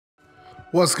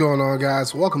What's going on,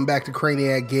 guys? Welcome back to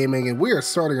Craniac Gaming, and we are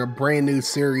starting a brand new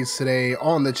series today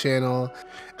on the channel.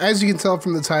 As you can tell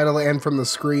from the title and from the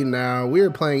screen now, we are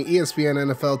playing ESPN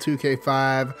NFL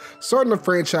 2K5, starting a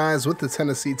franchise with the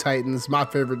Tennessee Titans, my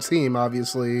favorite team,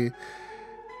 obviously.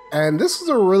 And this was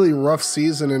a really rough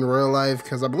season in real life,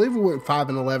 because I believe we went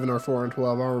 5-11 or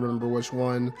 4-12, I don't remember which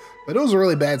one. But it was a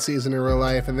really bad season in real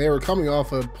life, and they were coming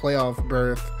off a playoff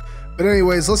berth. But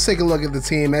anyways, let's take a look at the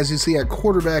team. As you see at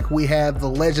quarterback, we have the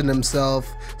legend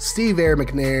himself, Steve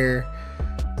McNair.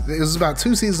 It was about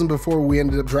 2 seasons before we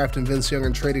ended up drafting Vince Young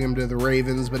and trading him to the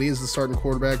Ravens, but he is the starting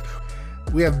quarterback.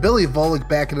 We have Bulluck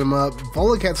backing him up.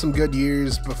 Bulluck had some good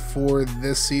years before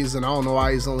this season. I don't know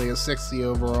why he's only a 60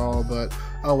 overall, but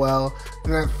oh well.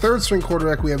 And at third string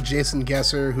quarterback, we have Jason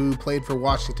Gesser, who played for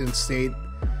Washington State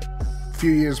a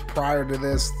few years prior to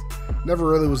this. Never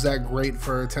really was that great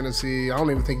for Tennessee. I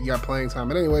don't even think he got playing time.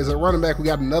 But anyways, at running back, we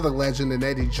got another legend in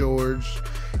Eddie George.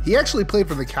 He actually played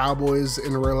for the Cowboys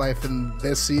in real life in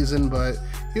this season, but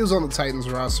he was on the Titans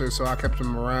roster, so I kept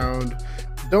him around.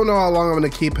 Don't know how long I'm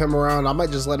going to keep him around. I might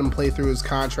just let him play through his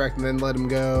contract and then let him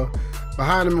go.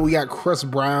 Behind him, we got Chris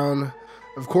Brown.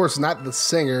 Of course, not the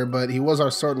singer, but he was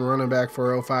our starting running back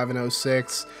for 05 and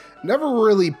 06. Never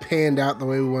really panned out the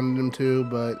way we wanted him to,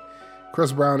 but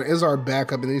Chris Brown is our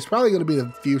backup, and he's probably going to be the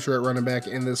future at running back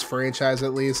in this franchise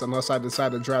at least, unless I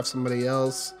decide to draft somebody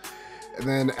else. And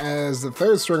then as the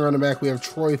third string running back, we have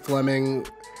Troy Fleming.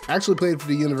 Actually played for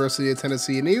the University of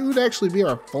Tennessee, and he would actually be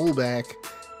our fullback,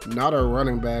 not our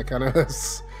running back. I know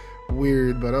that's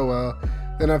weird, but oh well.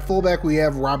 Then at fullback, we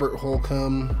have Robert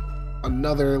Holcomb,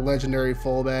 another legendary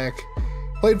fullback.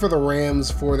 Played for the Rams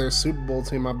for their Super Bowl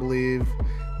team, I believe.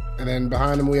 And then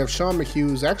behind him, we have Sean McHugh,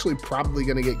 who's actually probably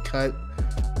going to get cut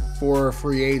for a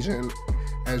free agent,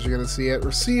 as you're going to see. At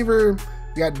receiver,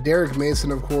 we got Derrick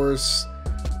Mason, of course.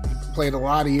 He played a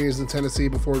lot of years in Tennessee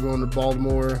before going to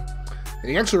Baltimore.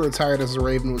 And he actually retired as a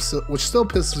Raven, which still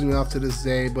pisses me off to this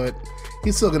day, but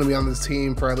he's still going to be on this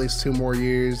team for at least 2 more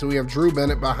years. And we have Drew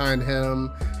Bennett behind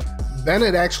him.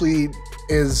 Bennett actually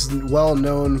is well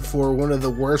known for one of the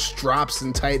worst drops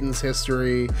in Titans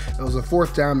history. It was a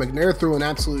 4th down. McNair threw an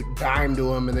absolute dime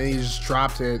to him, and then he just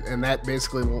dropped it, and that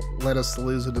basically led us to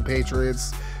lose with the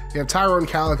Patriots. You have Tyrone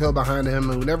Calico behind him,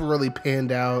 who never really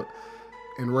panned out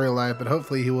in real life, but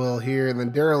hopefully he will here. And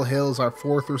then Daryl Hill's our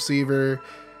 4th receiver,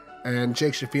 and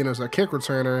Jake Shafino's our kick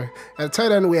returner. At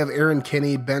tight end, we have Aaron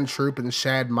Kinney, Ben Troop, and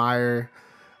Shad Meyer.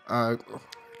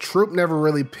 Troop never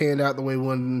really panned out the way we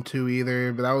wanted him to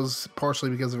either, but that was partially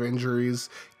because of injuries.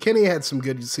 Kenny had some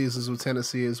good seasons with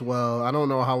Tennessee as well. I don't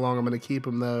know how long I'm going to keep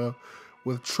him, though,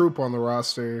 with Troop on the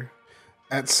roster.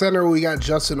 At center, we got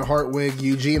Justin Hartwig,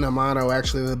 Eugene Amano,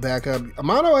 actually the backup.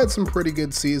 Amano had some pretty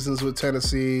good seasons with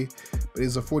Tennessee, but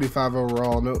he's a 45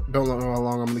 overall. Don't know how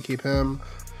long I'm going to keep him.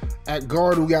 At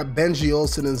guard, we got Benji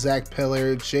Olsen and Zach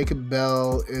Pillar. Jacob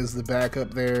Bell is the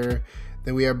backup there.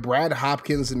 Then we have Brad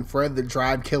Hopkins and Fred the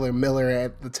Drive Killer Miller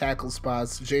at the tackle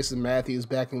spots. Jason Matthews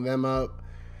backing them up.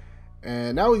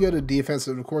 And now we go to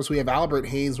defensive. Of course, we have Albert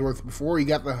Haynesworth. Before he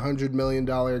got the $100 million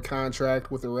contract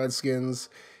with the Redskins,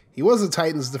 he was a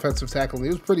Titans defensive tackle, and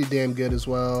he was pretty damn good as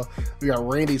well. We got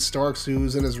Randy Starks,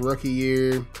 who's in his rookie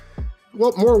year.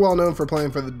 Well, more well-known for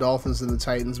playing for the Dolphins than the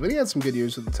Titans, but he had some good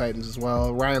years with the Titans as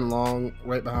well. Ryan Long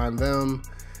right behind them.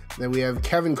 Then we have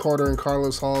Kevin Carter and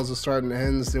Carlos Hall as the starting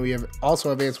ends. Then we also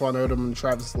have Antoine Odom and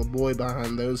Travis LeBoy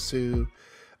behind those two.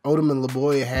 Odom and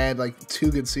LeBoy had like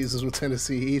 2 good seasons with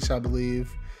Tennessee each, I believe.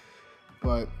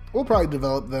 But we'll probably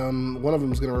develop them. One of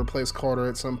them is going to replace Carter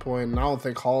at some point, and I don't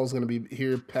think Hall is going to be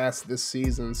here past this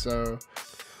season, so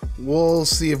we'll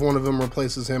see if one of them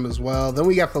replaces him as well. Then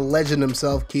we got the legend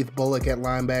himself, Keith Bulluck at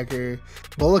linebacker.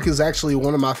 Bulluck is actually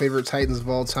one of my favorite Titans of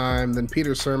all time. Then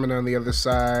Peter Sermon on the other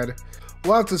side.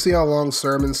 We'll have to see how long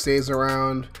Sermon stays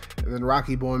around, and then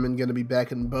Rocky Boyman going to be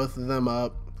backing both of them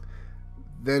up.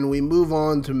 Then we move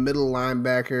on to middle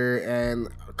linebacker, and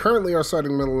currently our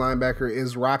starting middle linebacker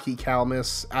is Rocky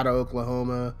Kalmus out of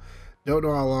Oklahoma. Don't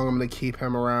know how long I'm going to keep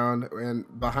him around, and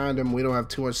behind him we don't have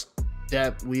too much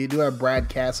depth. We do have Brad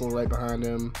Castle right behind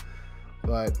him,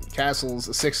 but Castle's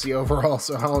a 60 overall,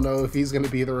 so I don't know if he's going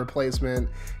to be the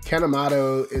replacement. Ken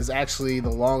Amato is actually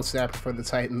the long snapper for the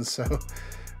Titans, so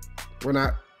we're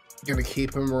not going to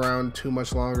keep him around too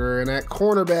much longer. And at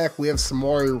cornerback, we have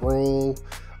Samari Rolle.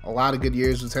 A lot of good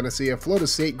years with Tennessee. A Florida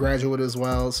State graduate as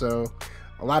well, so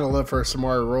a lot of love for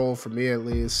Samari Rolle, for me at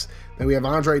least. Then we have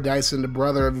Andre Dyson, the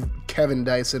brother of Kevin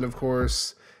Dyson, of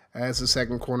course, as the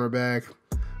second cornerback.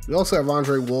 We also have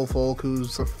Andre Woolfolk,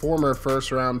 who's a former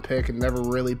first-round pick and never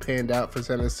really panned out for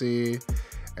Tennessee.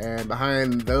 And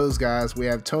behind those guys, we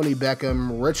have Tony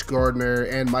Beckham, Rich Gardner,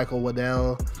 and Michael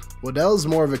Waddell. Waddell's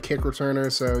more of a kick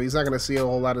returner, so he's not going to see a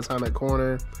whole lot of time at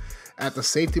corner. At the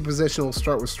safety position, we'll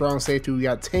start with strong safety. We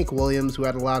got Tank Williams, who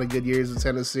had a lot of good years in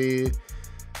Tennessee,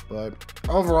 but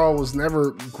overall was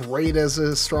never great as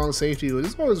a strong safety.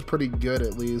 This one was pretty good,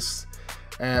 at least.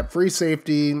 At free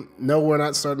safety, no, we're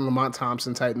not starting Lamont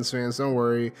Thompson, Titans fans, don't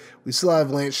worry. We still have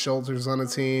Lance Schulters on the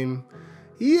team.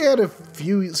 He had a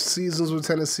few seasons with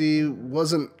Tennessee,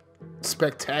 wasn't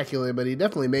spectacular, but he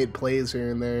definitely made plays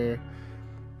here and there.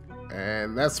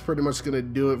 And that's pretty much going to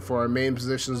do it for our main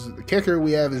positions. The kicker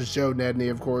we have is Joe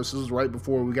Nedney, of course. This was right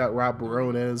before we got Rob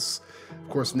Barones. Of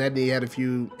course, Nedney had a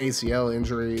few ACL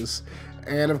injuries.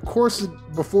 And of course,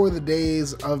 before the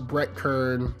days of Brett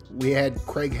Kern, we had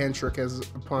Craig Hentrick as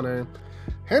a punter.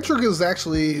 Hentrick is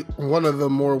actually one of the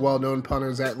more well-known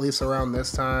punters, at least around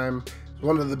this time.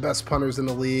 One of the best punters in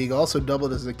the league. Also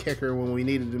doubled as a kicker when we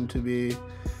needed him to be.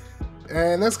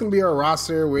 And that's going to be our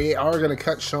roster. We are going to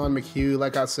cut Sean McHugh,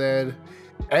 like I said,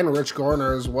 and Rich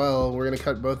Garner as well. We're going to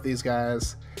cut both these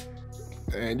guys.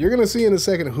 And you're going to see in a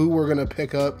second who we're going to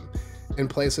pick up in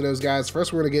place of those guys.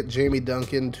 First, we're going to get Jamie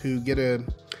Duncan to get an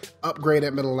upgrade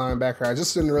at middle linebacker. I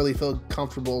just didn't really feel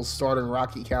comfortable starting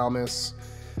Rocky Calmus.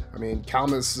 I mean,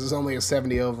 Calmus is only a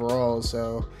 70 overall,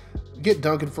 so get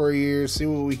Duncan for a year, see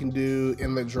what we can do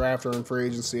in the draft or in free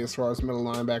agency as far as middle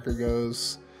linebacker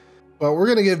goes. But we're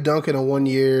going to give Duncan a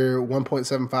 1-year,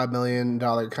 $1.75 million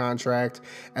contract.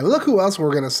 And look who else we're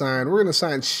going to sign. We're going to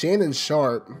sign Shannon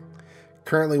Sharp,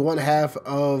 currently one half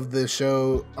of the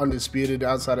show Undisputed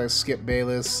outside of Skip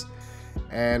Bayless.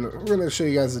 And we're going to show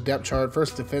you guys the depth chart.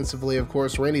 First, defensively, of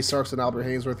course, Randy Starks and Albert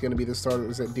Haynesworth going to be the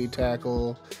starters at D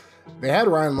tackle. They had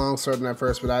Ryan Long starting at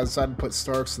first, but I decided to put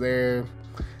Starks there.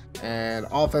 And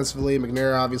offensively,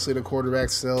 McNair obviously the quarterback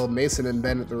still, Mason and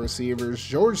Bennett the receivers,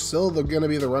 George still going to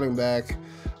be the running back,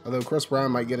 although Chris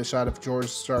Brown might get a shot if George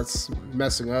starts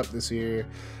messing up this year.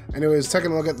 Anyways,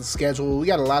 taking a look at the schedule, we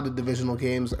got a lot of divisional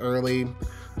games early.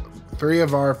 3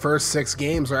 of our first 6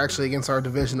 games are actually against our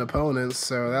division opponents,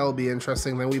 so that'll be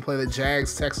interesting. Then we play the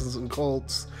Jags, Texans, and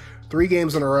Colts. 3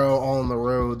 games in a row, all on the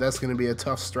road. That's going to be a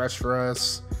tough stretch for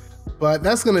us. But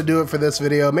that's going to do it for this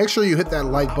video. Make sure you hit that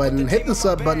like button, hit the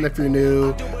sub button if you're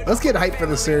new. Let's get hyped for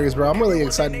the series, bro. I'm really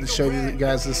excited to show you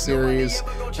guys this series.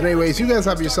 But anyways, you guys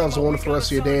have yourselves a wonderful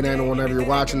rest of your day, and whenever you're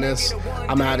watching this,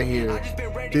 I'm out of here.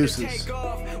 Deuces.